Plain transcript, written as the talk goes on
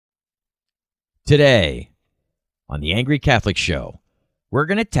Today, on the Angry Catholic Show, we're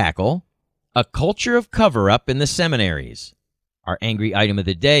going to tackle a culture of cover-up in the seminaries. Our angry item of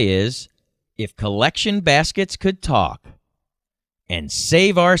the day is, if collection baskets could talk, and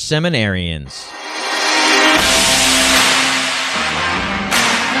save our seminarians.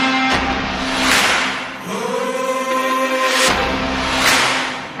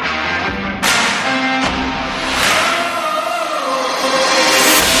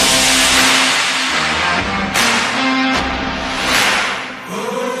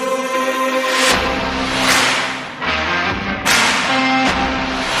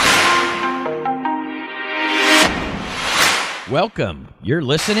 Welcome. You're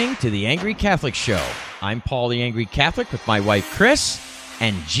listening to The Angry Catholic Show. I'm Paul the Angry Catholic with my wife Chris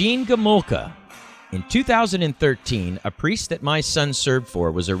and Jean Gomulka. In 2013, a priest that my son served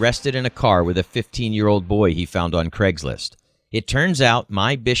for was arrested in a car with a 15-year-old boy he found on Craigslist. It turns out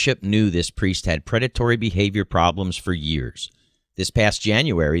my bishop knew this priest had predatory behavior problems for years. This past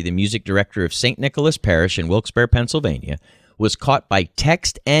January, the music director of St. Nicholas Parish in Wilkes-Barre, Pennsylvania, was caught by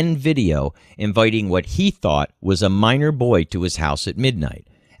text and video inviting what he thought was a minor boy to his house at midnight.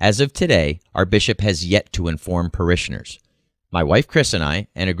 As of today, our bishop has yet to inform parishioners. My wife Chris and I,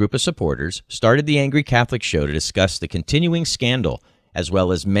 and a group of supporters, started the Angry Catholic Show to discuss the continuing scandal, as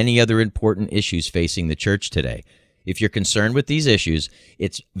well as many other important issues facing the church today. If you're concerned with these issues,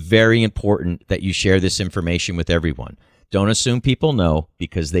 it's very important that you share this information with everyone. Don't assume people know,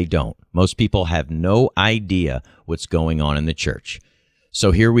 because they don't. Most people have no idea what's going on in the church.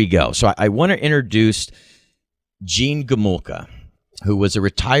 So here we go. So I want to introduce Jean Gomulka, who was a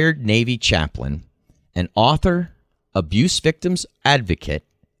retired Navy chaplain, an author, abuse victims advocate,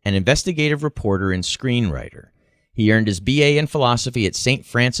 an investigative reporter, and screenwriter. He earned his BA in philosophy at St.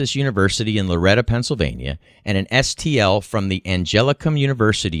 Francis University in Loretto, Pennsylvania, and an STL from the Angelicum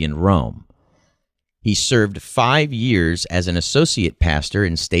University in Rome. He served 5 years as an associate pastor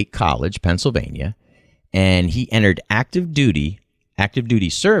in State College, Pennsylvania, and he entered active duty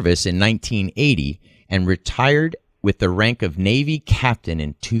service in 1980 and retired with the rank of Navy captain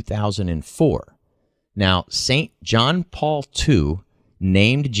in 2004. Now, St. John Paul II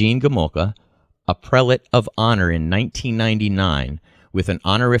named Jean Gomulka a prelate of honor in 1999 with an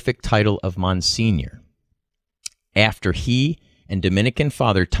honorific title of Monsignor, after he and Dominican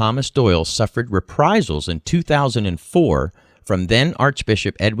Father Thomas Doyle suffered reprisals in 2004 from then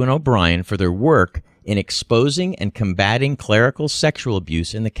Archbishop Edwin O'Brien for their work in exposing and combating clerical sexual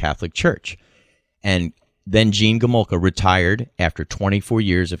abuse in the Catholic Church. And then Jean Gomulka retired after 24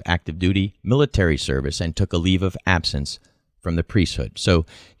 years of active duty military service and took a leave of absence from the priesthood. So,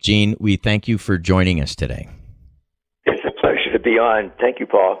 Jean, we thank you for joining us today. It's a pleasure to be on. Thank you,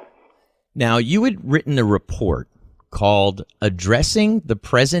 Paul. Now, you had written a report called Addressing the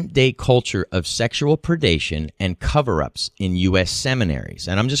Present-Day Culture of Sexual Predation and Cover-Ups in U.S. Seminaries.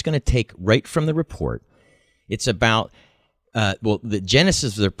 And I'm just going to take right from the report. It's about, the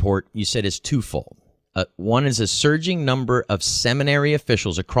genesis of the report, you said, is twofold. One is a surging number of seminary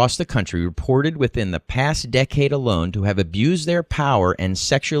officials across the country reported within the past decade alone to have abused their power and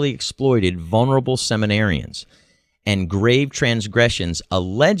sexually exploited vulnerable seminarians, and grave transgressions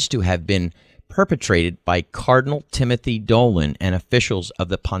alleged to have been perpetrated by Cardinal Timothy Dolan and officials of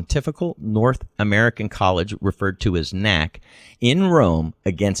the Pontifical North American College, referred to as NAC, in Rome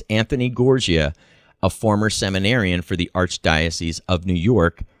against Anthony Gorgia, a former seminarian for the Archdiocese of New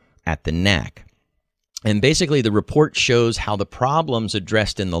York at the NAC. And basically, the report shows how the problems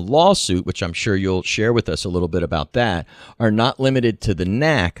addressed in the lawsuit, which I'm sure you'll share with us a little bit about that, are not limited to the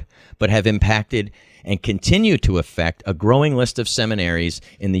NAC, but have impacted and continue to affect a growing list of seminaries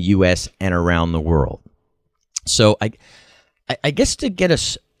in the U.S. and around the world. So I guess to get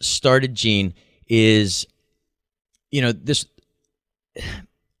us started, Jean, is, this.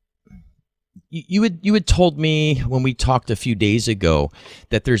 You had told me when we talked a few days ago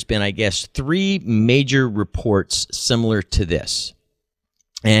that there's been, I guess, 3 major reports similar to this.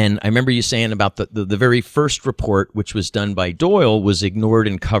 And I remember you saying about the very first report, which was done by Doyle, was ignored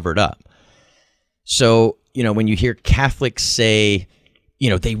and covered up. So, when you hear Catholics say,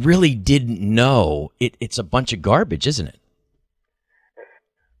 they really didn't know, it's a bunch of garbage, isn't it?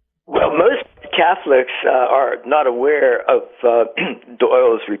 Well, most Catholics are not aware of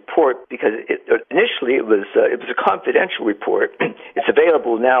Doyle's report because initially it was a confidential report. It's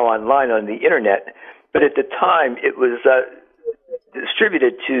available now online on the internet, but at the time it was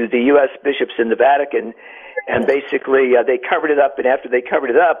distributed to the U.S. bishops in the Vatican, and basically they covered it up. And after they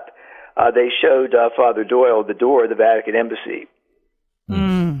covered it up, they showed Father Doyle the door of the Vatican embassy.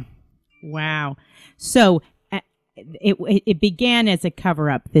 Wow. So it began as a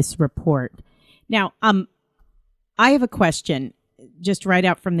cover-up, this report. Now, I have a question just right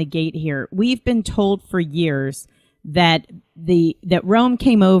out from the gate here. We've been told for years that Rome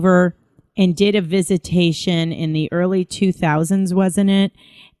came over and did a visitation in the early 2000s, wasn't it?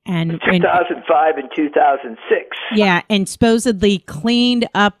 And 2005 and 2006. Yeah, and supposedly cleaned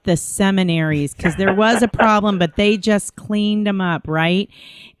up the seminaries because there was a problem, but they just cleaned them up, right?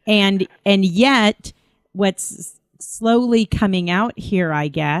 And yet, what's slowly coming out here, I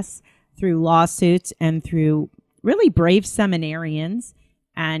guess, through lawsuits and through really brave seminarians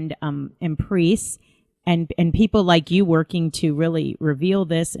and priests and people like you working to really reveal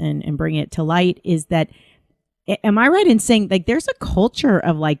this and bring it to light, is that, am I right in saying, like, there's a culture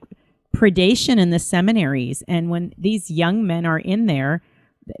of like predation in the seminaries, and when these young men are in there,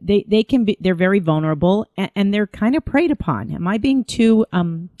 they're very vulnerable and they're kind of preyed upon. Am I being too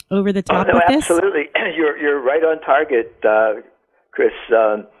over the top with this? Absolutely. You're right on target, Chris.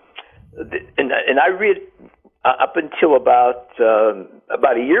 And I read up until about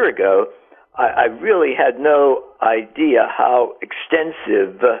a year ago, I really had no idea how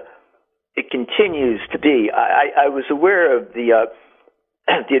extensive it continues to be. I was aware of the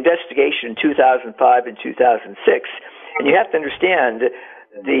investigation in 2005 and 2006, and you have to understand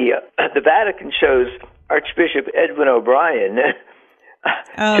the Vatican chose Archbishop Edwin O'Brien to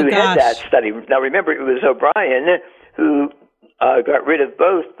head that study. Now, remember, it was O'Brien who got rid of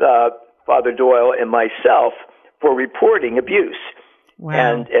both Father Doyle and myself for reporting abuse.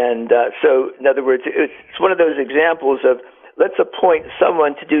 Wow. And so, in other words, it's one of those examples of let's appoint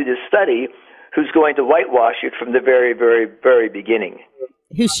someone to do this study who's going to whitewash it from the very, very, very beginning.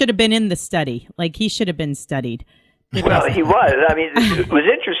 Who should have been in the study. Like, he should have been studied. Well, he was. I mean, it was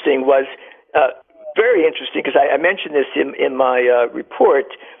interesting, very interesting, because I mentioned this in my report,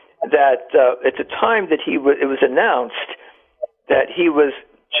 that at the time that it was announced that he was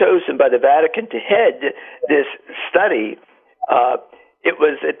chosen by the Vatican to head this study, it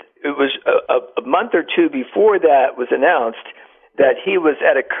was a month or two before that was announced that he was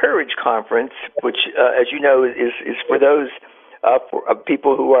at a Courage conference, which, as you know, is for those for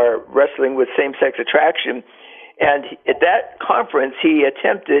people who are wrestling with same-sex attraction. And at that conference, he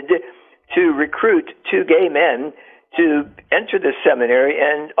attempted to recruit two gay men to enter the seminary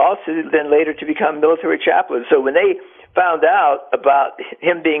and also then later to become military chaplains. So when they found out about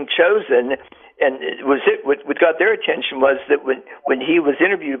him being chosen, and what got their attention was that when he was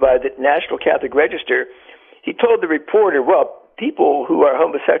interviewed by the National Catholic Register, he told the reporter, well, people who are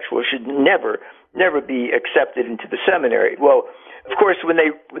homosexual should never be accepted into the seminary. Well, of course, when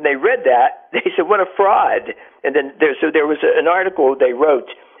they read that, they said, what a fraud. And then there was an article they wrote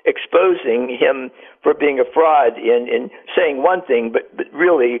exposing him for being a fraud in saying one thing, but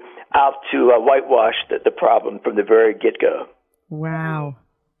really out to whitewash the problem from the very get-go. Wow.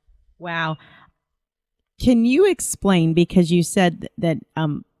 Can you explain, because you said that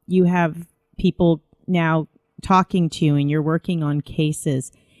you have people now talking to you and you're working on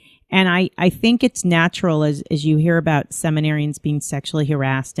cases, and I think it's natural as you hear about seminarians being sexually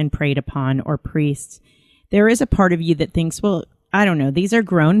harassed and preyed upon, or priests, there is a part of you that thinks, well, I don't know, these are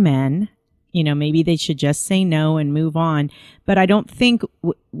grown men, maybe they should just say no and move on. But I don't think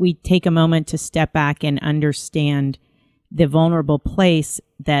we take a moment to step back and understand the vulnerable place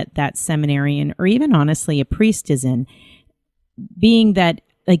that seminarian, or even honestly a priest, is in, being that,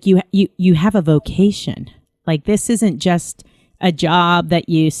 like, you have a vocation. Like, this isn't just a job that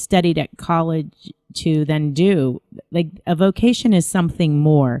you studied at college to then do. Like, a vocation is something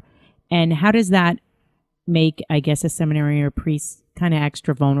more. And how does that make, I guess, a seminarian or priest kind of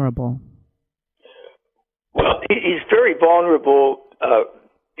extra vulnerable? Well, he's very vulnerable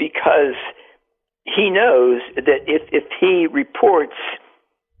because he knows that if he reports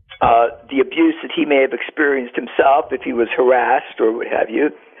the abuse that he may have experienced himself, if he was harassed or what have you,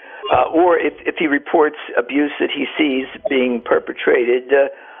 or if he reports abuse that he sees being perpetrated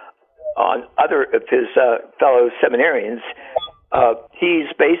on other of his fellow seminarians, he's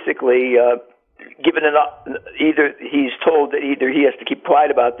basically given either he's told that either he has to keep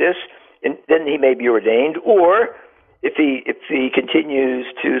quiet about this, and then he may be ordained, or if he continues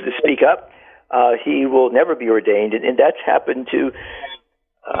to speak up, he will never be ordained, and that's happened to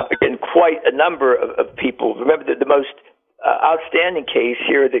again quite a number of people. Remember that the most outstanding case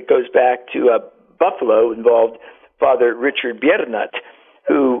here that goes back to Buffalo involved Father Richard Biernat,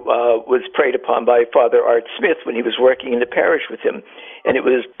 who was preyed upon by Father Art Smith when he was working in the parish with him. And it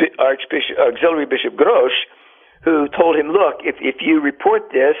was Auxiliary Bishop Grosch who told him, look, if you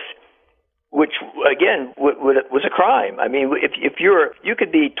report this, which, again, was a crime. I mean, if you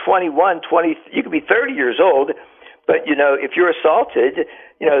could be 21, 20, you could be 30 years old, But if you're assaulted,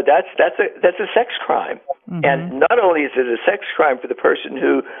 that's a sex crime. Mm-hmm. And not only is it a sex crime for the person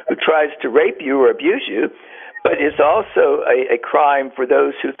who tries to rape you or abuse you, but it's also a crime for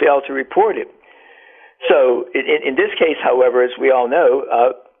those who fail to report it. So in this case, however, as we all know,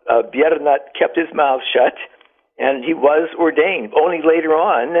 Biernat kept his mouth shut, and he was ordained. Only later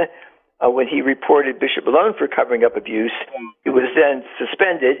on, when he reported Bishop Malone for covering up abuse, he was then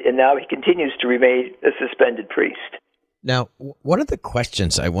suspended, and now he continues to remain a suspended priest. Now, one of the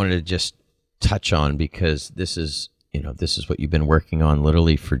questions I wanted to just touch on, because this is what you've been working on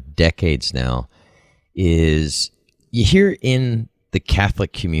literally for decades now, is you hear in the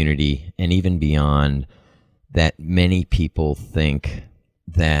Catholic community and even beyond that many people think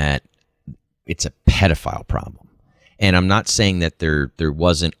that it's a pedophile problem. And I'm not saying that there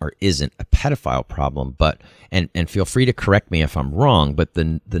wasn't or isn't a pedophile problem, but and feel free to correct me if I'm wrong, but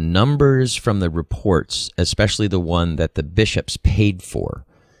the numbers from the reports, especially the one that the bishops paid for,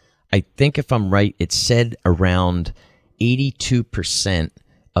 I think if I'm right, it said around 82%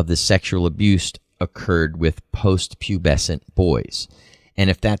 of the sexual abuse occurred with post-pubescent boys. And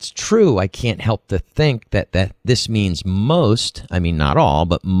if that's true, I can't help to think that this means most, I mean not all,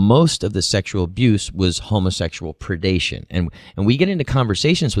 but most of the sexual abuse was homosexual predation. And we get into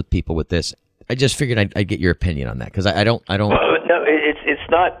conversations with people with this. I just figured I'd get your opinion on that, because I don't. Well, no, it's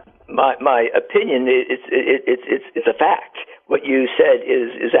not my opinion. It's a fact. What you said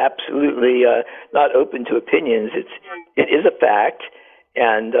is absolutely not open to opinions. It is a fact.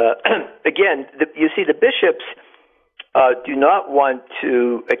 And again, you see, the bishops do not want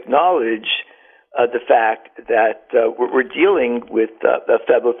to acknowledge the fact that we're dealing with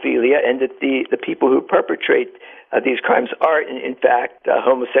phebophilia, and that the people who perpetrate these crimes are, in fact,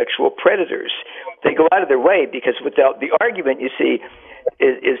 homosexual predators. They go out of their way, because without the argument, you see,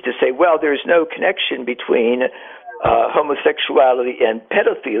 is to say, well, there's no connection between homosexuality and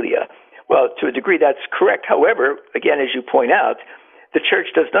pedophilia. Well, to a degree, that's correct. However, again, as you point out, the church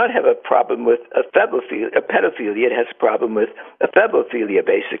does not have a problem with a pedophilia. It has a problem with a phebophilia,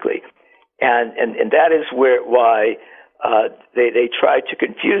 basically, and that is why they try to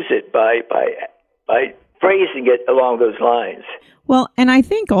confuse it by phrasing it along those lines. Well, and I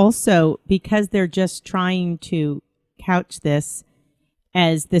think also because they're just trying to couch this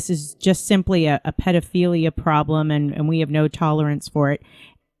as this is just simply a pedophilia problem, and we have no tolerance for it,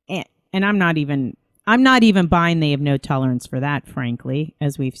 and I'm not even buying they have no tolerance for that, frankly,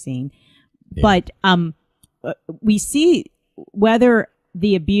 as we've seen. Yeah. But we see whether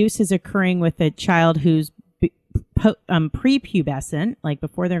the abuse is occurring with a child who's prepubescent, like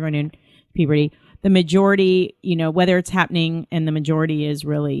before they're going into puberty. The majority, whether it's happening, and the majority is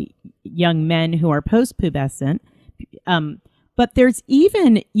really young men who are postpubescent. But there's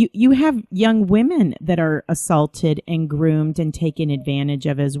even, you have young women that are assaulted and groomed and taken advantage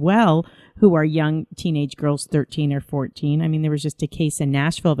of as well, who are young teenage girls, 13 or 14. I mean, there was just a case in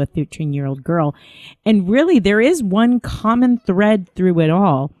Nashville of a 13-year-old girl. And really, there is one common thread through it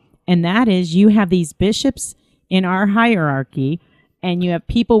all, and that is you have these bishops in our hierarchy, and you have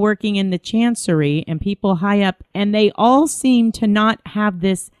people working in the chancery and people high up, and they all seem to not have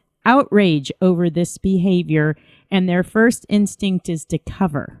this outrage over this behavior, and their first instinct is to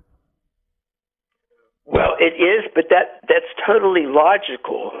cover. Well, it is, but that's totally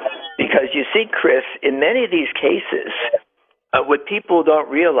logical, because you see, Chris, in many of these cases, what people don't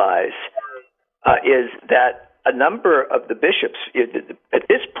realize is that a number of the bishops, at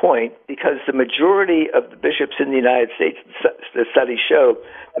this point, because the majority of the bishops in the United States, the studies show,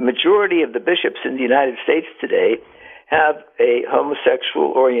 the majority of the bishops in the United States today have a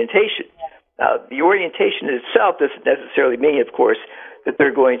homosexual orientation. Now, the orientation itself doesn't necessarily mean, of course, that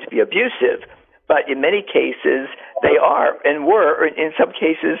they're going to be abusive, but in many cases they are and were, or in some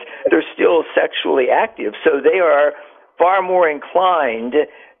cases they're still sexually active. So they are far more inclined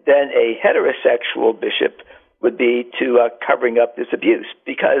than a heterosexual bishop would be to covering up this abuse.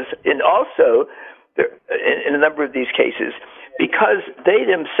 Because, and also, in a number of these cases, because they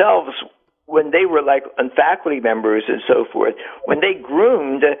themselves, when they were like faculty members and so forth, when they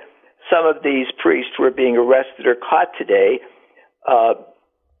groomed some of these priests who are being arrested or caught today,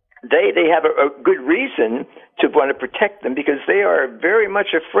 they have a good reason to want to protect them, because they are very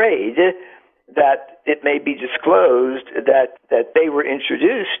much afraid that it may be disclosed that they were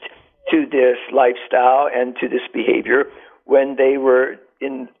introduced to this lifestyle and to this behavior when they were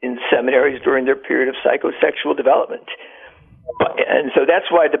in seminaries during their period of psychosexual development. And so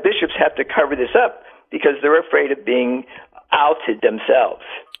that's why the bishops have to cover this up, because they're afraid of being outed themselves.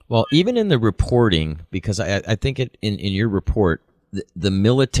 Well, even in the reporting, because I think in your report, the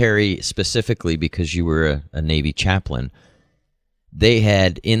military specifically, because you were a Navy chaplain, they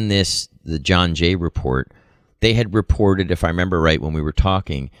had in the John Jay report, they had reported, if I remember right when we were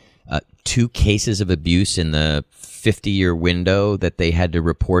talking, 2 cases of abuse in the 50-year window that they had to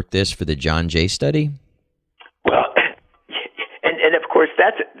report this for the John Jay study? Well, and of course,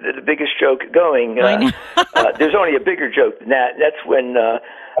 that's the biggest joke going. There's only a bigger joke than that. That's when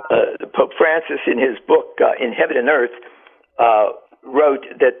Pope Francis, in his book, In Heaven and Earth, wrote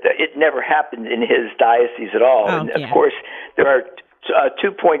that it never happened in his diocese at all. And of course, there are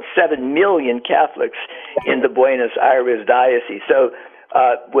 2.7 million Catholics in the Buenos Aires diocese. So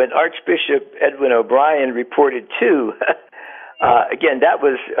when Archbishop Edwin O'Brien reported 2, again, that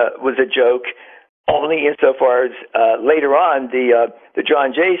was a joke, only insofar as later on the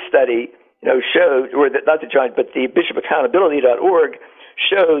John Jay study showed, or not the John, but the bishopaccountability.org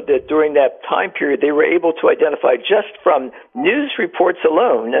showed that during that time period they were able to identify, just from news reports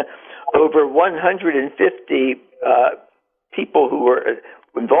alone, over 150 people who were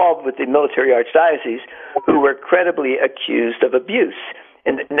involved with the military archdiocese who were credibly accused of abuse.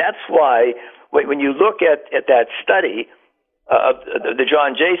 And that's why when you look at that study, the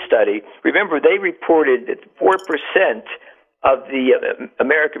John Jay study, remember they reported that 4% of the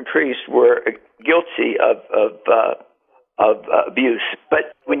American priests were guilty of abuse.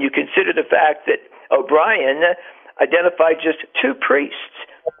 But when you consider the fact that O'Brien identified just 2 priests,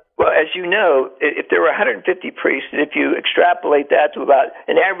 well, as you know, if there were 150 priests, and if you extrapolate that to about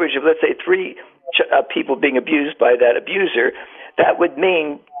an average of, let's say, 3 people being abused by that abuser, that would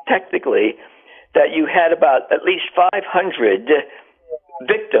mean technically that you had about at least 500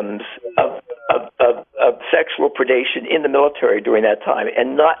 victims of sexual predation in the military during that time,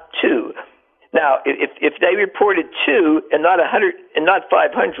 and not 2. Now, if they reported 2 and not 100 and not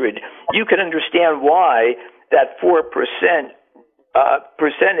 500, you can understand why that 4%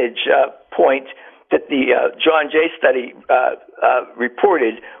 percentage point that the John Jay study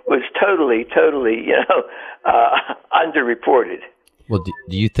reported was totally, underreported. Well,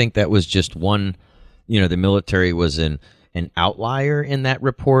 do you think that was just one? The military was an outlier in that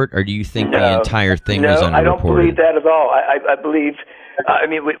report, or do you think the entire thing was underreported? No, I don't believe that at all. I believe. I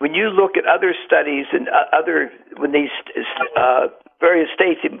mean, when you look at other studies and when these various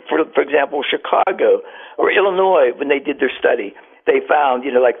states, for example, Chicago or Illinois, when they did their study, they found,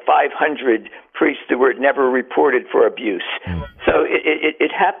 like 500 priests that were never reported for abuse. So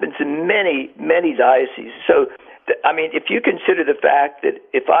it happens in many, many dioceses. So, I mean, if you consider the fact that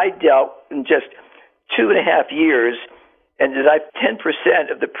if I dealt in just 2.5 years, and that 10%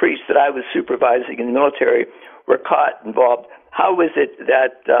 of the priests that I was supervising in the military were caught involved, how is it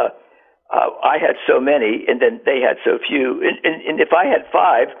that I had so many and then they had so few? And if I had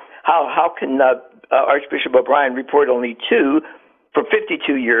 5, how can Archbishop O'Brien report only 2 for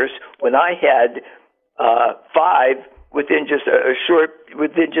 52 years when I had 5 within just the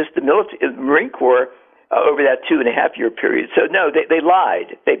Marine Corps over that 2.5 year period? So no, they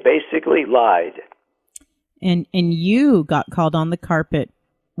lied. They basically lied. And you got called on the carpet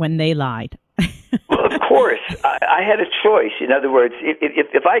when they lied. Well, of course, I had a choice. In other words,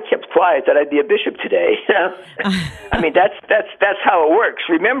 if I kept quiet, that I'd be a bishop today. I mean, that's how it works.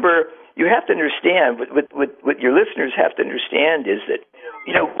 Remember, you have to understand, what your listeners have to understand is that,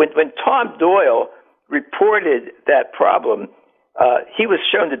 when Tom Doyle reported that problem, he was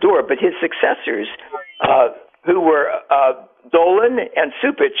shown the door, but his successors, who were Dolan and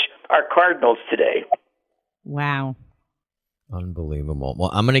Supich, are cardinals today. Wow. Unbelievable. Well,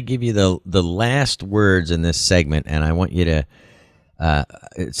 I'm going to give you the last words in this segment, and I want you to,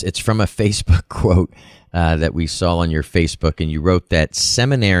 it's from a Facebook quote that we saw on your Facebook, and you wrote that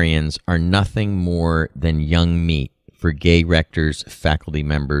seminarians are nothing more than young meat for gay rectors, faculty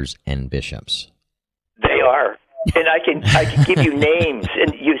members, and bishops. They are. And I can give you names,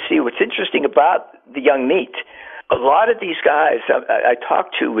 and you see what's interesting about the young meat. A lot of these guys I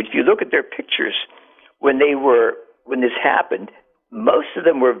talked to, if you look at their pictures, when this happened, most of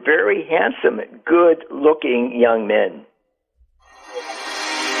them were very handsome, good-looking young men.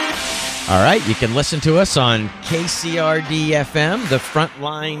 All right, you can listen to us on KCRD-FM, the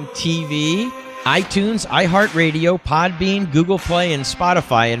Frontline TV, iTunes, iHeartRadio, Podbean, Google Play, and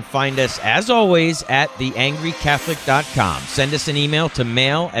Spotify, and find us, as always, at theangrycatholic.com. Send us an email to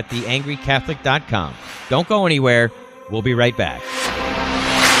mail@theangrycatholic.com. Don't go anywhere. We'll be right back.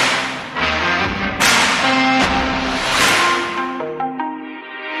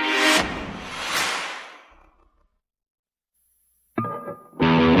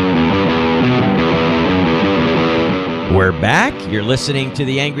 We're back. You're listening to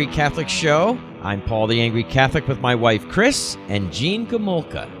The Angry Catholic Show. I'm Paul the Angry Catholic with my wife Chris and Jean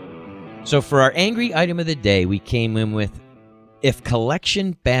Gomulka. So for our angry item of the day, we came in with if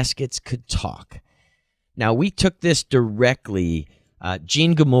collection baskets could talk. Now, we took this directly.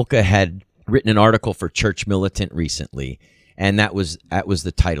 Jean Gomulka had written an article for Church Militant recently, and that was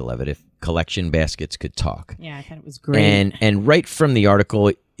the title of it, If Collection Baskets Could Talk. Yeah, I thought it was great. And right from the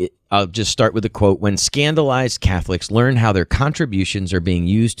article, I'll just start with a quote. When scandalized Catholics learn how their contributions are being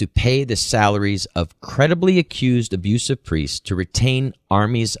used to pay the salaries of credibly accused abusive priests, to retain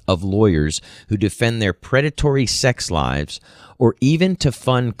armies of lawyers who defend their predatory sex lives, or even to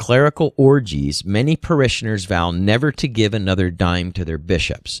fund clerical orgies, many parishioners vow never to give another dime to their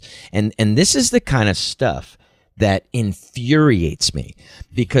bishops. And this is the kind of stuff that infuriates me,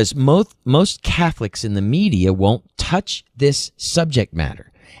 because most Catholics in the media won't touch this subject matter.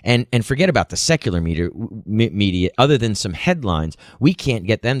 And forget about the secular media. Other than some headlines, we can't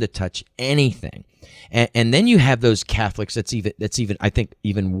get them to touch anything. And then you have those Catholics that's even I think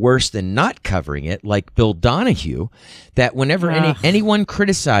even worse than not covering it, like Bill Donahue, that whenever anyone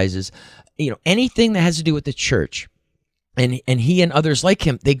criticizes, anything that has to do with the church, and he and others like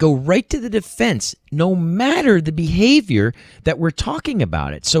him, they go right to the defense, no matter the behavior that we're talking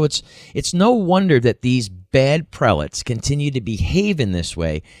about it. So it's no wonder that these bad prelates continue to behave in this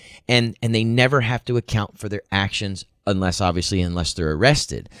way, and they never have to account for their actions unless they're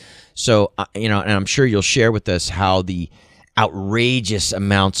arrested. So, and I'm sure you'll share with us how the outrageous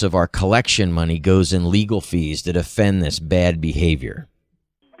amounts of our collection money goes in legal fees to defend this bad behavior.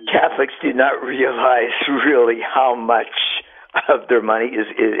 Catholics do not realize really how much of their money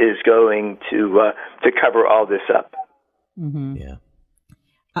is going to cover all this up. Mm-hmm.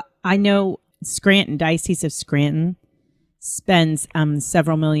 Yeah, I know Scranton, Diocese of Scranton, spends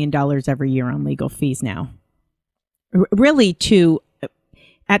several $1 million every year on legal fees now. Really,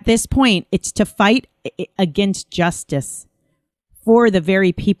 at this point, it's to fight against justice for the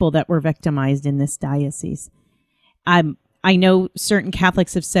very people that were victimized in this diocese. I know certain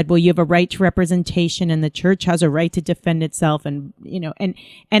Catholics have said, well, you have a right to representation and the church has a right to defend itself. And,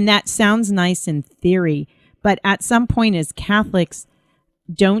 and that sounds nice in theory. But at some point as Catholics,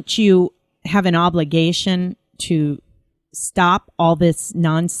 don't you have an obligation to stop all this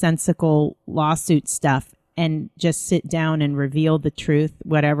nonsensical lawsuit stuff and just sit down and reveal the truth,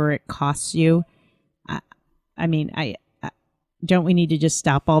 whatever it costs you? Don't we need to just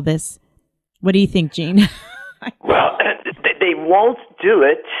stop all this? What do you think, Jean? Well, they won't do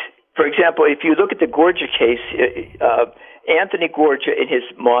it. For example, if you look at the Gorgia case, Anthony Gorgia and his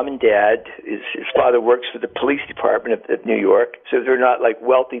mom and dad, his father works for the police department of New York, so they're not like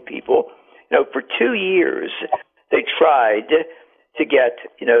wealthy people. For 2 years, they tried to get,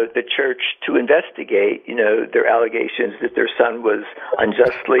 the church to investigate, their allegations that their son was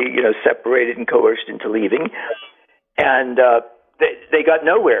unjustly, separated and coerced into leaving. And they got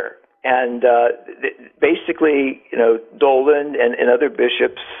nowhere. And basically, Dolan and other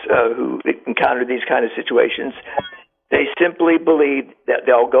bishops who encounter these kind of situations, they simply believe that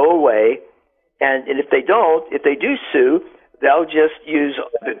they'll go away. And if they do sue, they'll just use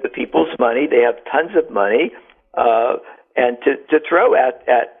the people's money. They have tons of money, and to throw at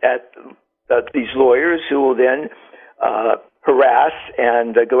these lawyers who will then harass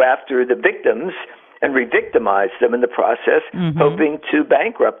and go after the victims and re-victimize them in the process, hoping to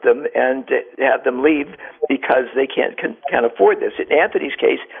bankrupt them and have them leave because they can't afford this. In Anthony's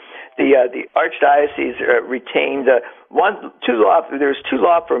case, the archdiocese retained there's two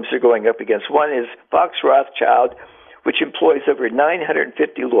law firms they're going up against. One is Fox Rothschild, which employs over 950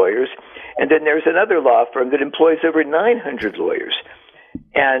 lawyers, and then there's another law firm that employs over 900 lawyers,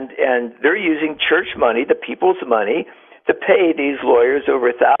 and they're using church money, the people's money, to pay these lawyers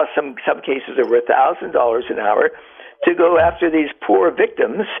over some cases over $1,000 an hour to go after these poor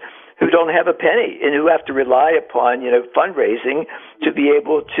victims who don't have a penny and who have to rely upon fundraising to be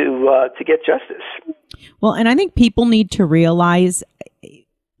able to get justice. Well, and I think people need to realize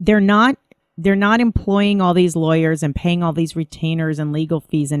they're not employing all these lawyers and paying all these retainers and legal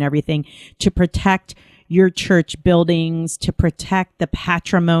fees and everything to protect your church buildings, to protect the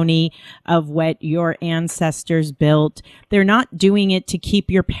patrimony of what your ancestors built. They're not doing it to keep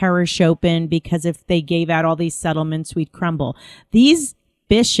your parish open because if they gave out all these settlements, we'd crumble. These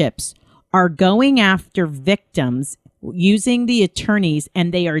bishops are going after victims using the attorneys,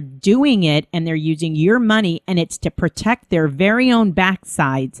 and they are doing it, and they're using your money, and it's to protect their very own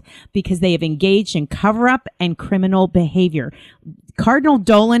backsides because they have engaged in cover-up and criminal behavior. Cardinal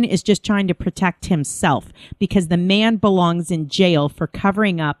Dolan is just trying to protect himself because the man belongs in jail for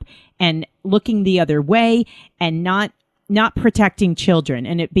covering up and looking the other way and not not protecting children,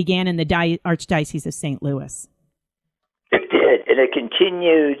 and it began in the Archdiocese of St. Louis. It did, and it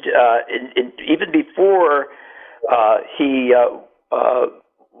continued even before he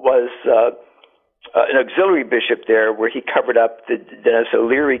was an auxiliary bishop there, where he covered up the Dennis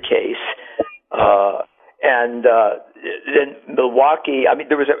O'Leary case. And then Milwaukee, I mean,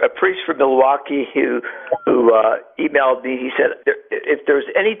 there was a priest from Milwaukee who emailed me. He said, if there's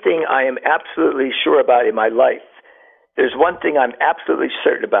anything I am absolutely sure about in my life, there's one thing I'm absolutely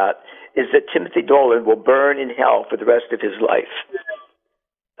certain about, is that Timothy Dolan will burn in hell for the rest of his life.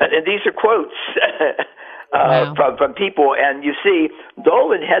 And these are quotes Wow. from people. And you see,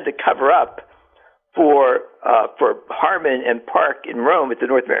 Dolan had to cover up for Harmon and Park in Rome at the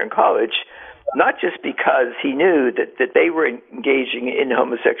North American College, not just because he knew that they were engaging in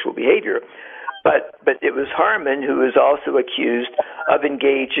homosexual behavior, but it was Harmon who was also accused of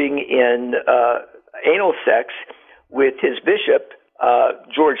engaging in anal sex with his bishop,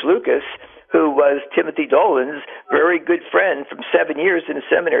 George Lucas, who was Timothy Dolan's very good friend from 7 years in a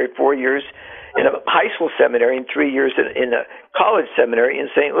seminary, 4 years in a high school seminary, and 3 years in a college seminary in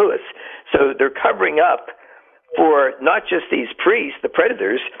St. Louis. So they're covering up for not just these priests, the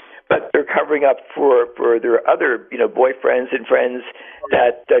predators, but they're covering up for their other, boyfriends and friends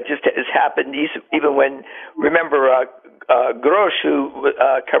that just has happened. Even when, remember, Grosch, who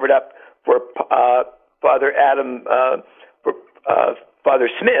covered up for Father Adam, for Father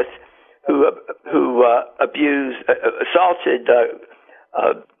Smith, who assaulted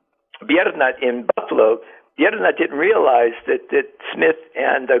Biernat in Buffalo. Biernat didn't realize that Smith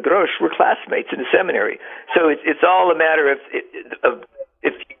and Grosch were classmates in the seminary. So it's all a matter of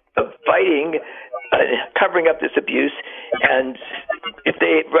fighting, covering up this abuse, and if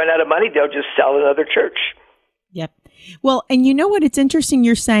they run out of money, they'll just sell another church. Yep. Well, and you know what? It's interesting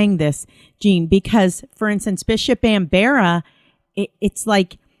you're saying this, Gene, because, for instance, Bishop Bambera, it's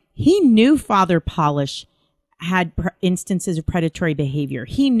like he knew Father Polish had instances of predatory behavior.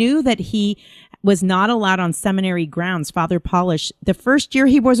 He knew that he was not allowed on seminary grounds. Father Polish, the first year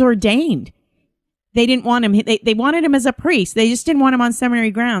he was ordained, they didn't want him. They wanted him as a priest. They just didn't want him on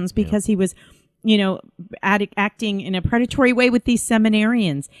seminary grounds because he was, acting in a predatory way with these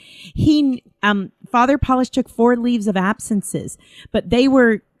seminarians. Father Polish took 4 leaves of absences, but they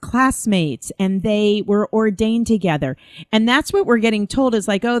were classmates and they were ordained together. And that's what we're getting told is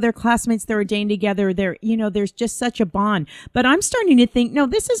like, oh, they're classmates, they're ordained together. There's just such a bond. But I'm starting to think, no,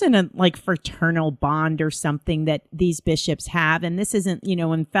 this isn't a like fraternal bond or something that these bishops have. And this isn't,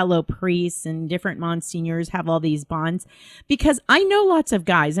 when fellow priests and different monsignors have all these bonds, because I know lots of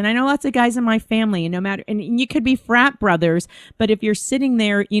guys and I know lots of guys in my family, and no matter, and you could be frat brothers, but if you're sitting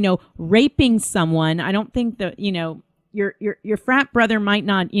there, raping someone, I don't think that, your frat brother might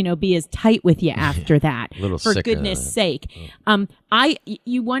not, be as tight with you after that, for goodness sake.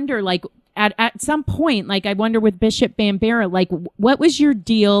 You wonder, like, at some point, like, I wonder with Bishop Bambera, like, what was your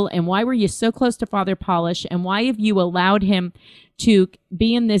deal and why were you so close to Father Polish, and why have you allowed him to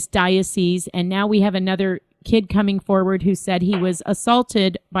be in this diocese? And now we have another kid coming forward who said he was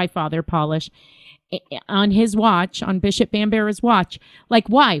assaulted by Father Polish on his watch, on Bishop Bambera's watch. Like,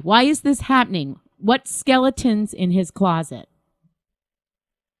 why? Why is this happening? What skeletons in his closet?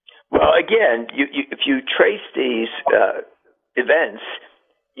 Well, again, if you trace these events,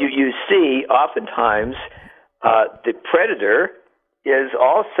 you see oftentimes the predator is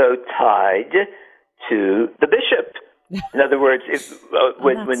also tied to the bishop. In other words,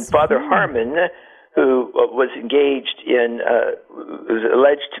 when Father Harmon, who was engaged was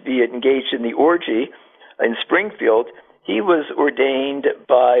alleged to be engaged in the orgy in Springfield, he was ordained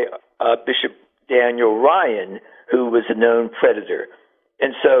by Bishop Daniel Ryan, who was a known predator.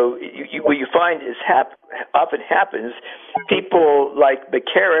 And so what you find is often happens, people like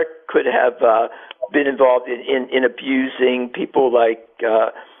McCarrick could have been involved in abusing people like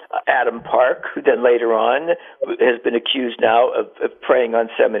Adam Park, who then later on has been accused now of preying on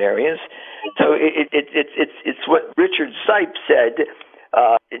seminarians. So it's what Richard Sipe said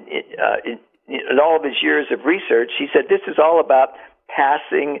in all of his years of research. He said this is all about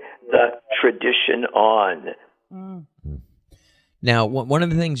passing the tradition on. Now, one of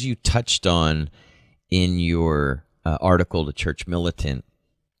the things you touched on in your article to Church Militant,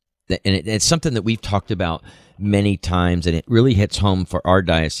 and it's something that we've talked about many times, and it really hits home for our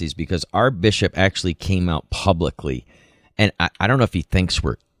diocese because our bishop actually came out publicly, and I don't know if he thinks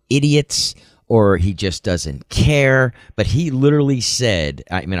we're idiots or he just doesn't care, but he literally said,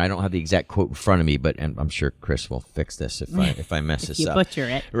 I mean, I don't have the exact quote in front of me, and I'm sure Chris will fix this if I mess this up. You butcher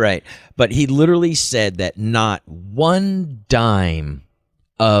it. Right. But he literally said that not one dime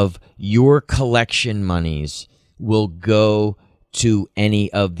of your collection monies will go to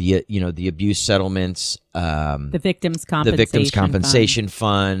any of the the abuse settlements, the victims' compensation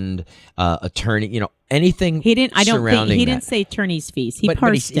fund, attorney, anything. He didn't. I don't think he didn't that. say attorney's fees. He but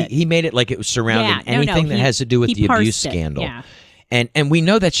parsed it. He made it like it was surrounding anything that has to do with the abuse scandal. Yeah. And we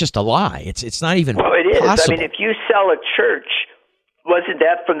know that's just a lie. It's not even Well, it is. possible. I mean, if you sell a church, wasn't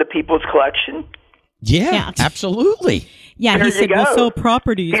that from the people's collection? Yeah, absolutely. Yeah, there he said we'll sell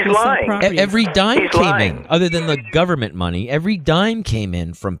properties. He's lying. Every dime He's came lying. in, other than the government money. Every dime came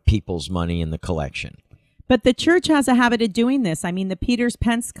in from people's money in the collection. But the church has a habit of doing this. I mean, the Peters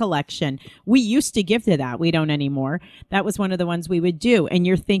Pence collection, we used to give to that. We don't anymore. That was one of the ones we would do. And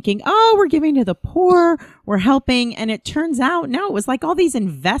you're thinking, oh, we're giving to the poor, we're helping. And it turns out, no, it was like all these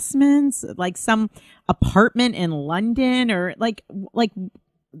investments, like some apartment in London, or like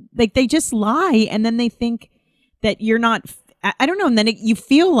they just lie. And then they think that you're not, I don't know. And then you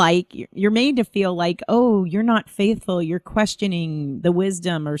feel like you're made to feel like, oh, you're not faithful. You're questioning the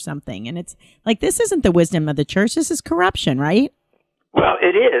wisdom or something. And it's like, this isn't the wisdom of the church. This is corruption, right? Well,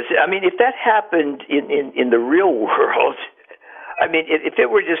 it is. I mean, if that happened in the real world, I mean, if it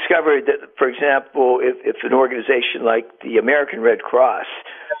were discovered that, for example, if an organization like the American Red Cross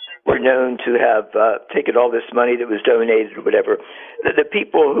were known to have taken all this money that was donated or whatever, the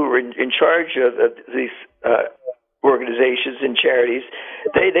people who were in charge of these organizations and charities,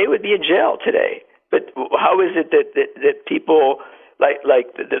 they would be in jail today. But how is it that people like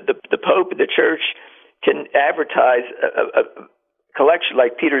the Pope and the Church can advertise a collection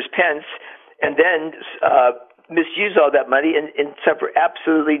like Peters Pence and then misuse all that money and suffer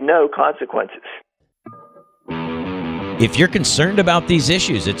absolutely no consequences? If you're concerned about these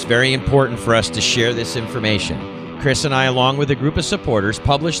issues, it's very important for us to share this information. Chris and I, along with a group of supporters,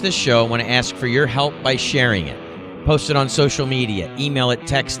 publish this show and want to ask for your help by sharing it. Post it on social media, email it,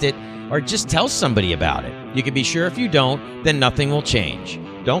 text it, or just tell somebody about it. You can be sure if you don't, then nothing will change.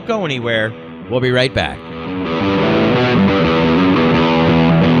 Don't go anywhere. We'll be right back.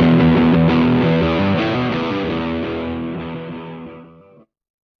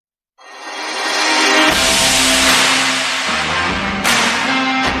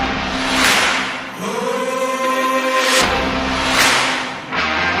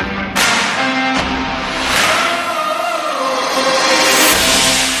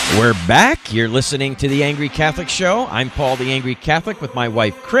 We're back. You're listening to The Angry Catholic Show. I'm Paul the Angry Catholic with my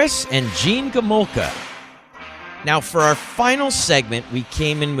wife Chris and Jean Gomulka. Now, for our final segment, we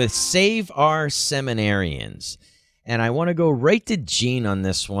came in with Save Our Seminarians. And I want to go right to Jean on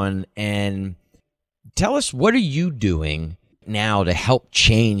this one and tell us, what are you doing now to help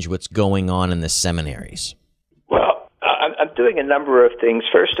change what's going on in the seminaries? Well, I'm doing a number of things.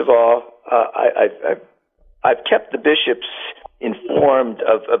 First of all, I've kept the bishops informed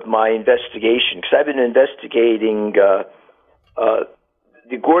of my investigation, because I've been investigating the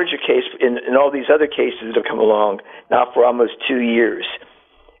Gorgia case and all these other cases that have come along now for almost 2 years.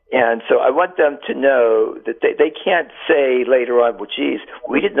 And so I want them to know that they can't say later on, well, geez,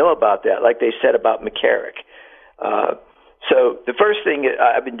 we didn't know about that, like they said about McCarrick. So the first thing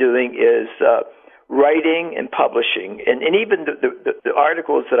I've been doing is writing and publishing, and even the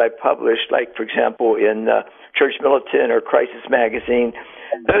articles that I published, like, for example, in Church Militant or Crisis Magazine,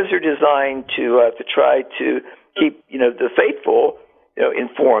 those are designed to try to keep the faithful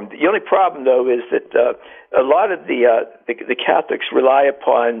informed. The only problem, though, is that a lot of the Catholics rely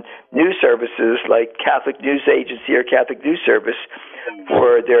upon news services like Catholic News Agency or Catholic News Service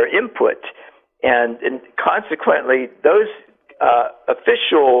for their input, and consequently, those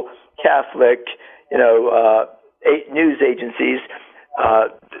official Catholic news agencies,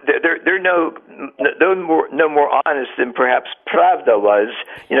 they're no more honest than perhaps Pravda was,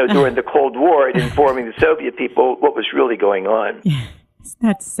 during the Cold War, in informing the Soviet people what was really going on. Isn't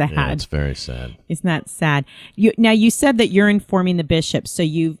that sad? Yeah, it's very sad. Isn't that sad? You said that you're informing the bishops, so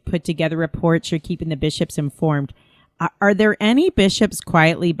you've put together reports, you're keeping the bishops informed. Are there any bishops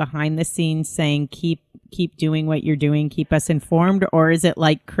quietly behind the scenes saying, keep doing what you're doing, keep us informed? Or is it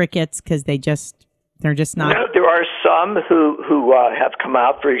like crickets because they're just not? No, there are some who have come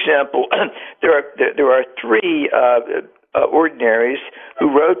out. For example, there are three ordinaries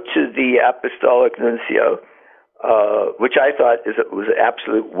who wrote to the Apostolic Nuncio, which I thought was an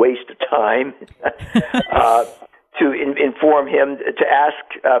absolute waste of time, to inform him, to ask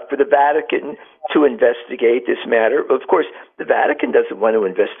for the Vatican to investigate this matter. Of course, the Vatican doesn't want to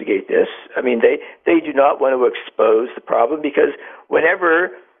investigate this. I mean, they do not want to expose the problem, because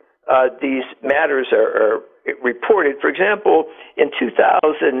whenever these matters are reported, for example, in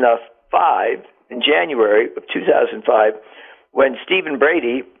 2005, in January of 2005, when Stephen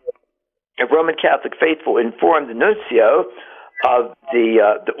Brady Roman Catholic faithful informed the nuncio of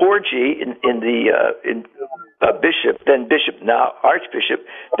the orgy in Bishop, then Bishop, now Archbishop,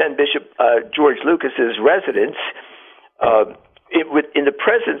 then Bishop George Lucas's residence, in the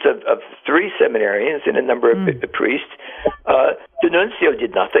presence of three seminarians and a number of priests. The nuncio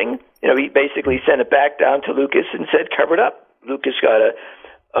did nothing. He basically sent it back down to Lucas and said, cover it up. Lucas got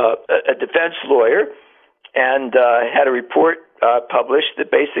a defense lawyer and had a report published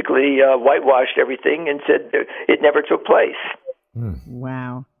that basically whitewashed everything and said it never took place.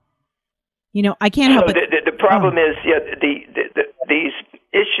 Wow. I can't help it. The problem is, these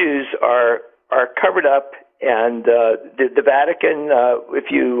issues are covered up, and the Vatican,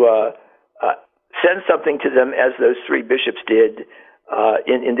 if you send something to them, as those three bishops did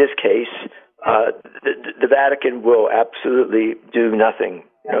in this case, the Vatican will absolutely do nothing.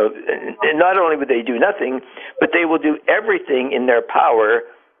 And not only would they do nothing, but they will do everything in their power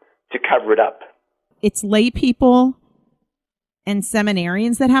to cover it up. It's lay people and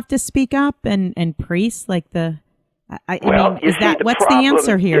seminarians that have to speak up, and priests like what's the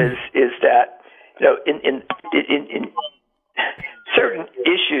answer here? Is that in certain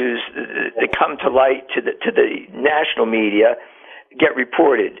issues that come to light to the national media get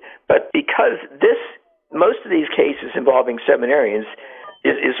reported, but because most of these cases involving seminarians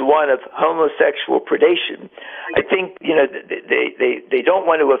is one of homosexual predation. I think they don't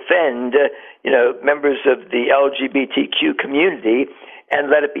want to offend members of the LGBTQ community and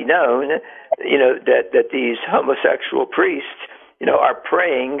let it be known that these homosexual priests are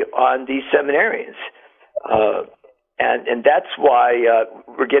preying on these seminarians, and that's why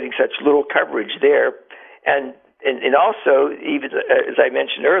we're getting such little coverage there, and also, even as I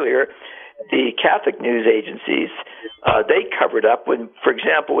mentioned earlier, the Catholic news agencies, they covered up when, for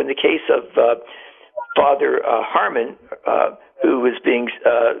example, in the case of Father Harmon, who was being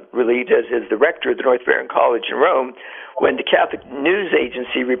relieved as the rector of the North Barron College in Rome, when the Catholic news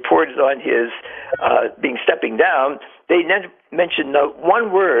agency reported on his stepping down, they mentioned not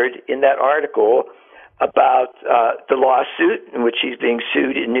one word in that article about the lawsuit in which he's being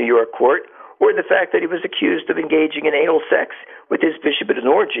sued in New York court, or the fact that he was accused of engaging in anal sex with his bishop at an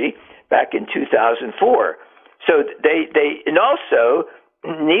orgy back in 2004. So they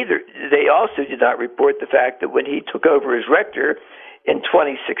also did not report the fact that when he took over as rector in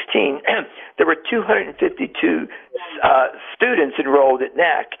 2016, there were 252 students enrolled at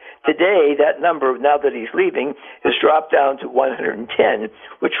NAC. Today, that number, now that he's leaving, has dropped down to 110,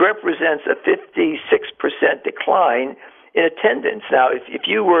 which represents a 56% decline in attendance. Now, if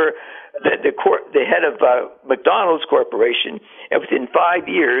you were the head of McDonald's Corporation, and within 5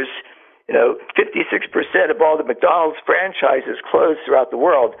 years, 56% of all the McDonald's franchises closed throughout the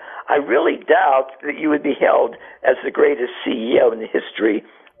world, I really doubt that you would be held as the greatest CEO in the history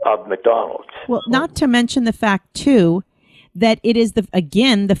of McDonald's. Well, not to mention the fact, too, that it is, the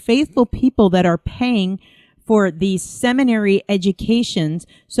faithful people that are paying for these seminary educations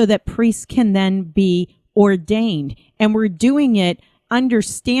so that priests can then be ordained. And we're doing it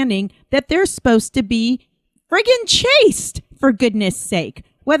understanding that they're supposed to be friggin' chaste, for goodness sake,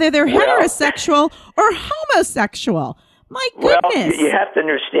 whether they're heterosexual or homosexual. My goodness. Well, you have to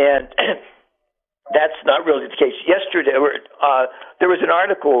understand that's not really the case. Yesterday, there was an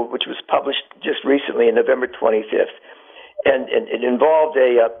article which was published just recently on November 25th, and it involved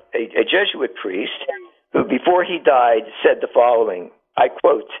a Jesuit priest who, before he died, said the following, I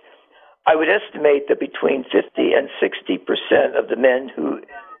quote, "I would estimate that between 50 and 60% of the men who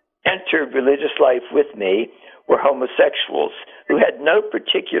entered religious life with me were homosexuals who had no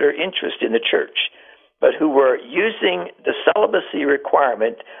particular interest in the church, but who were using the celibacy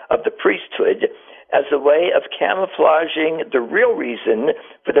requirement of the priesthood as a way of camouflaging the real reason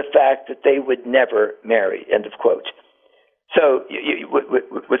for the fact that they would never marry," end of quote. So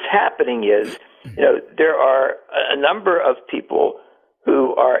what's happening is, there are a number of people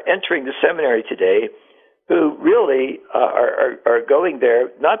who are entering the seminary today who really are going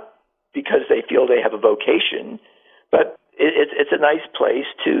there not because they feel they have a vocation, but it's a nice place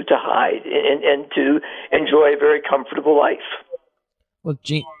to hide and to enjoy a very comfortable life. Well,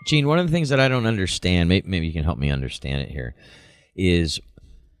 Gene, one of the things that I don't understand, maybe you can help me understand it here, is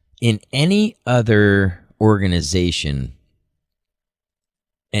in any other organization,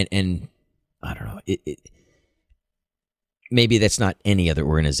 and I don't know, maybe that's not any other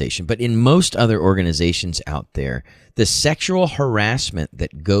organization, but in most other organizations out there, the sexual harassment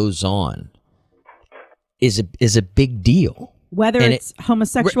that goes on is a big deal. whether And it's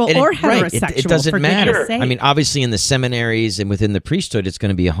homosexual and or right, heterosexual. it doesn't for matter. goodness sake. I mean, obviously in the seminaries and within the priesthood, it's going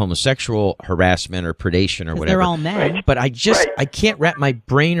to be a homosexual harassment or predation or 'Cause whatever. they're all men. Right. But I Right. can't wrap my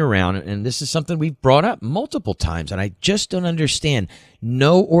brain around it. And this is something we've brought up multiple times, and I just don't understand.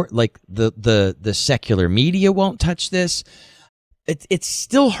 Like the secular media won't touch this. It's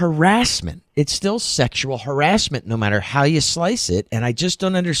still harassment. It's still sexual harassment, no matter how you slice it. And I just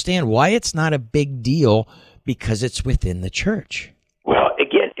don't understand why it's not a big deal because it's within the church. Well,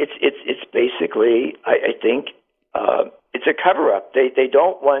 again, it's basically, I think, it's a cover-up. They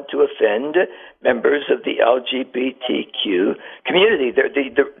don't want to offend members of the LGBTQ community.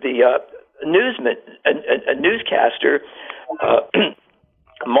 The newsman, a newscaster,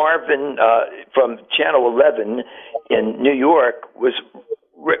 Marvin from Channel 11 in New York was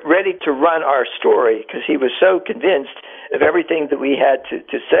ready to run our story because he was so convinced of everything that we had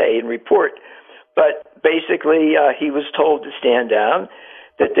to say and report. But basically, he was told to stand down,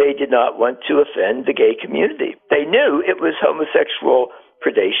 that they did not want to offend the gay community. They knew it was homosexual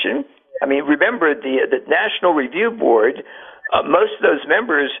predation. I mean, remember the National Review Board, most of those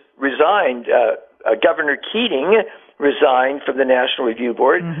members resigned. Governor Keating resigned from the National Review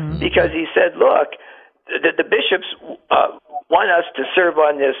Board because he said, look, the bishops want us to serve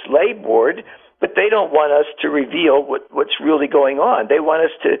on this lay board, but they don't want us to reveal what's really going on. They want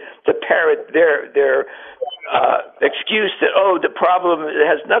us to parrot their excuse that, the problem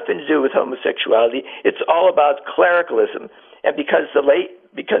has nothing to do with homosexuality. It's all about clericalism. And because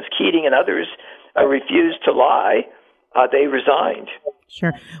Keating and others refused to lie, they resigned.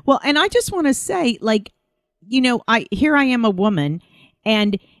 Sure. Well, and I just want to say, I am a woman,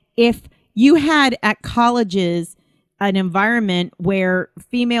 and if you had at colleges an environment where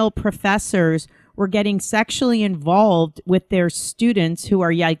female professors were getting sexually involved with their students who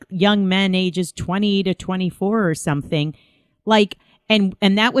are young men ages 20 to 24 or something, and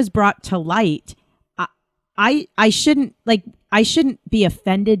that was brought to light, I shouldn't be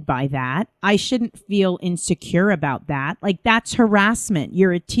offended by that. I shouldn't feel insecure about that. That's harassment.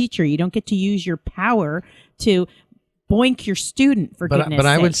 You're a teacher. You don't get to use your power to boink your student, for goodness sake. But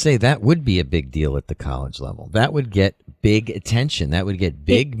I would say that would be a big deal at the college level. That would get big attention. That would get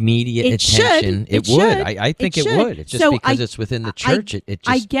big media attention. It would. I think it would. It's just because it's within the church. It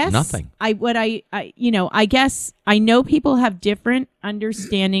just nothing. I guess I know people have different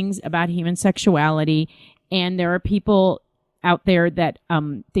understandings about human sexuality, and there are people out there that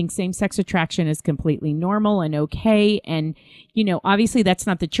think same-sex attraction is completely normal and okay. And, obviously that's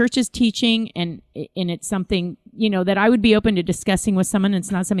not the church's teaching, and it's something, that I would be open to discussing with someone.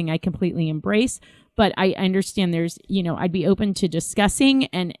 It's not something I completely embrace, but I understand there's, I'd be open to discussing,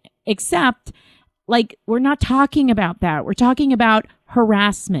 and except, we're not talking about that. We're talking about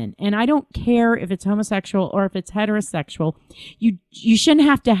harassment. And I don't care if it's homosexual or if it's heterosexual. You shouldn't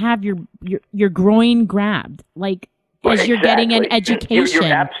have to have your groin grabbed. As you're getting an education.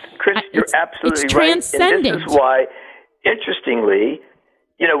 Chris, you're absolutely it's right. Transcendent. And this is why, interestingly,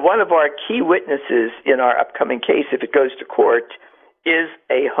 one of our key witnesses in our upcoming case, if it goes to court, is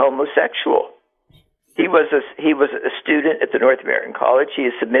a homosexual. He was a student at the North American College. He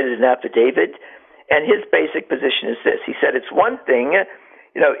has submitted an affidavit, and his basic position is this. He said it's one thing,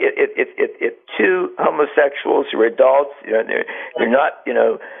 if two homosexuals who are adults, they're not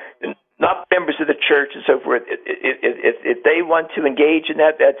members of the church and so forth. If they want to engage in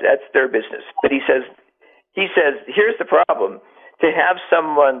that's their business. But he says, here's the problem: to have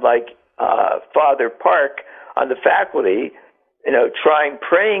someone like Father Park on the faculty,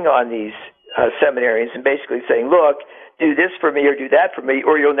 preying on these seminarians and basically saying, "Look, do this for me or do that for me,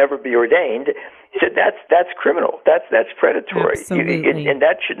 or you'll never be ordained." He said that's criminal. That's predatory. Absolutely. And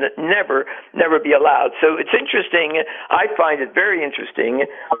that should never be allowed. So it's interesting. I find it very interesting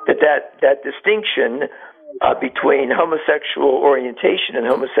that distinction between homosexual orientation and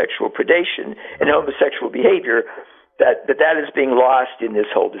homosexual predation and homosexual behavior, that is being lost in this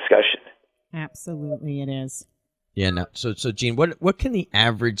whole discussion. Absolutely, it is. Yeah. No. So Gene, what can the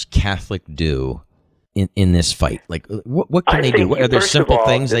average Catholic do in this fight? What can they do? Are there simple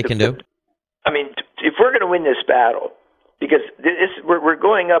things they can do? I mean, if we're going to win this battle, because we're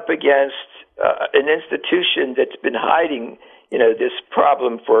going up against an institution that's been hiding, this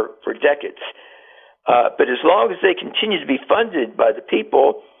problem for decades. But as long as they continue to be funded by the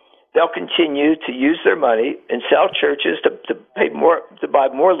people, they'll continue to use their money and sell churches to pay more, to buy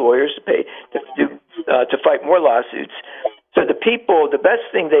more lawyers, to fight more lawsuits. So the people, the best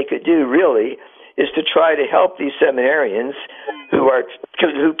thing they could do really is to try to help these seminarians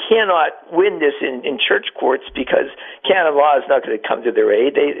who cannot win this in church courts because canon law is not going to come to their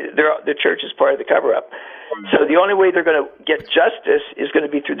aid. The church is part of the cover-up. So the only way they're going to get justice is going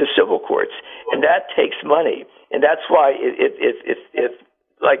to be through the civil courts, and that takes money. And that's why if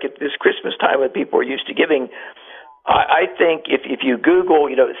this Christmas time when people are used to giving, I think if you Google,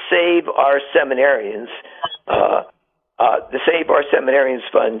 Save Our Seminarians, the Save Our Seminarians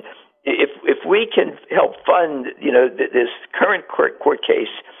Fund, if we can help fund, this current court case,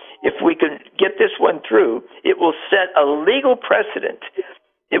 if we can get this one through, it will set a legal precedent.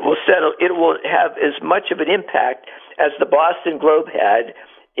 It will have as much of an impact as the Boston Globe had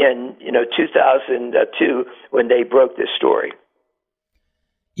in 2002 when they broke this story.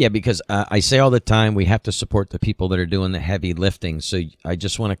 Yeah, because I say all the time we have to support the people that are doing the heavy lifting. So I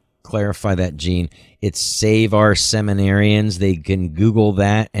just want to clarify that, Gene. It's Save Our Seminarians. They can Google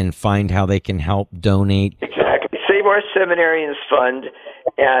that and find how they can help donate. Exactly. Save Our Seminarians Fund.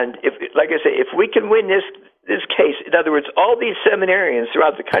 And like I say, if we can win this case, in other words, all these seminarians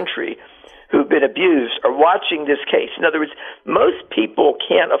throughout the country who've been abused are watching this case. In other words, most people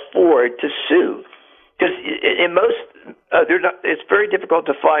can't afford to sue because it's very difficult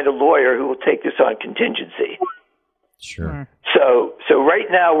to find a lawyer who will take this on contingency. Sure. So right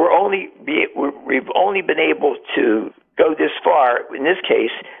now we've only been able to go this far in this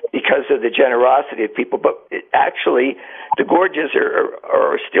case because of the generosity of people. But actually, the gorges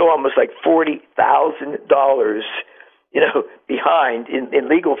are still almost like $40,000, behind in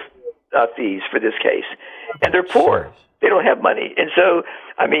legal fees for this case, and they're poor. Sure. They don't have money, and so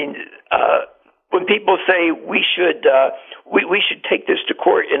when people say we should take this to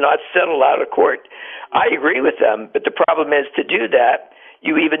court and not settle out of court, I agree with them. But the problem is, to do that,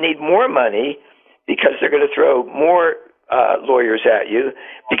 you even need more money because they're going to throw more lawyers at you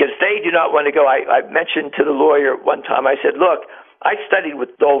because they do not want to go. I mentioned to the lawyer one time, I said, look, I studied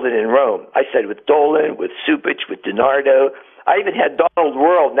with Dolan in Rome. I studied with Dolan, with Supich, with DiNardo. I even had Donald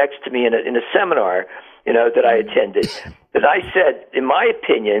World next to me in a seminar, that I attended. And I said, in my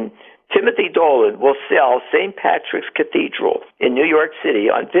opinion, Timothy Dolan will sell St. Patrick's Cathedral in New York City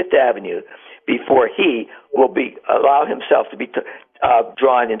on Fifth Avenue before he will allow himself to be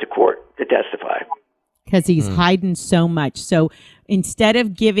drawn into court to testify. Because he's hiding so much. So instead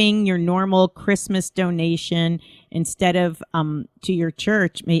of giving your normal Christmas donation, instead of to your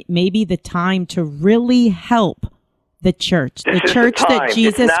church, maybe the time to really help the church, the church that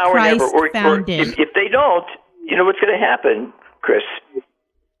Jesus Christ founded. If they don't, you know what's going to happen, Chris?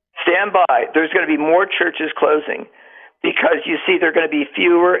 Stand by. There's going to be more churches closing because you see there are going to be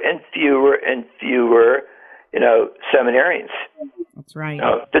fewer and fewer and fewer, seminarians. That's right.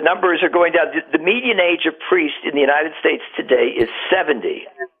 The numbers are going down. The median age of priest in the United States today is 70.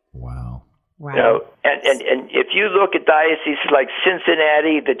 Wow. And if you look at dioceses like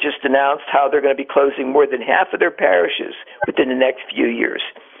Cincinnati that just announced how they're going to be closing more than half of their parishes within the next few years,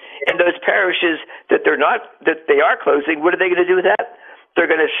 and those parishes that they are closing, what are they going to do with that? They're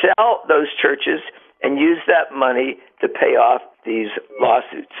going to sell those churches and use that money to pay off these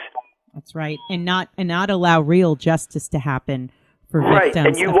lawsuits. That's right, and not allow real justice to happen for victims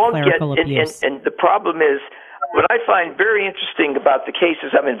and you of won't clerical get, abuse. And the problem is, what I find very interesting about the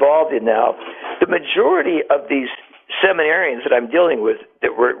cases I'm involved in now, the majority of these seminarians that I'm dealing with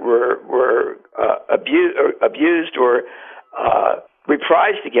that were abused or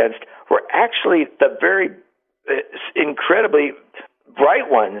reprised against were actually the very incredibly bright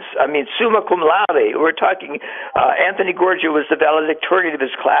ones. I mean, summa cum laude. We're talking, Anthony Gorgia was the valedictorian of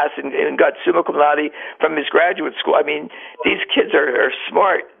his class and got summa cum laude from his graduate school. I mean, these kids are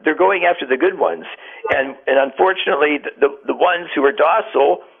smart. They're going after the good ones. And unfortunately, the ones who are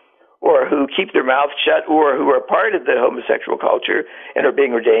docile or who keep their mouth shut or who are part of the homosexual culture and are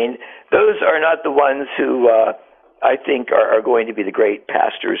being ordained, those are not the ones who I think are going to be the great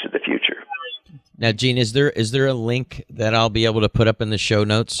pastors of the future. Now, Gene, is there a link that I'll be able to put up in the show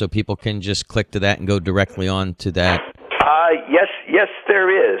notes so people can just click to that and go directly on to that? Yes,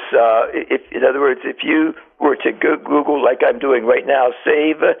 there is. In other words, if you were to Google, like I'm doing right now,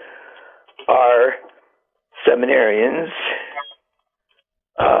 Save Our Seminarians,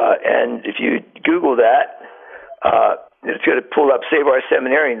 and if you Google that, it's going to pull up Save Our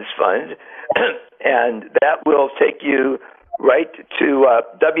Seminarians Fund, and that will take you right to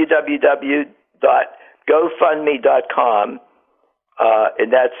www.gofundme.com,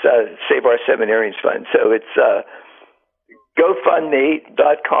 and that's Save Our Seminarians Fund. So it's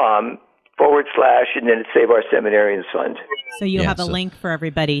gofundme.com / and then it's Save Our Seminarians Fund. So you'll have a link for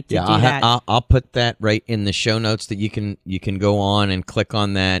everybody to do that. I'll put that right in the show notes that you can go on and click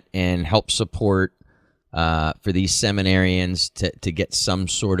on that and help support for these seminarians to get some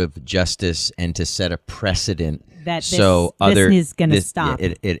sort of justice and to set a precedent. That this is going to stop.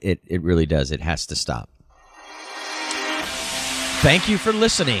 It really does. It has to stop. Thank you for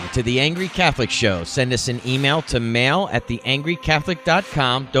listening to The Angry Catholic Show. Send us an email to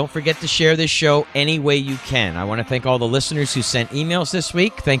mail@theangrycatholic.com. Don't forget to share this show any way you can. I want to thank all the listeners who sent emails this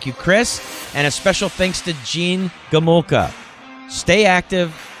week. Thank you, Chris. And a special thanks to Gene Gomulka. Stay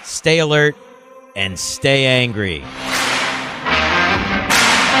active, stay alert, and stay angry.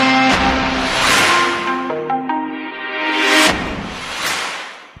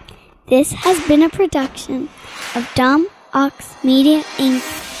 This has been a production of Dumb Ox Media Inc.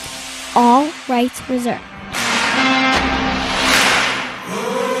 All rights reserved.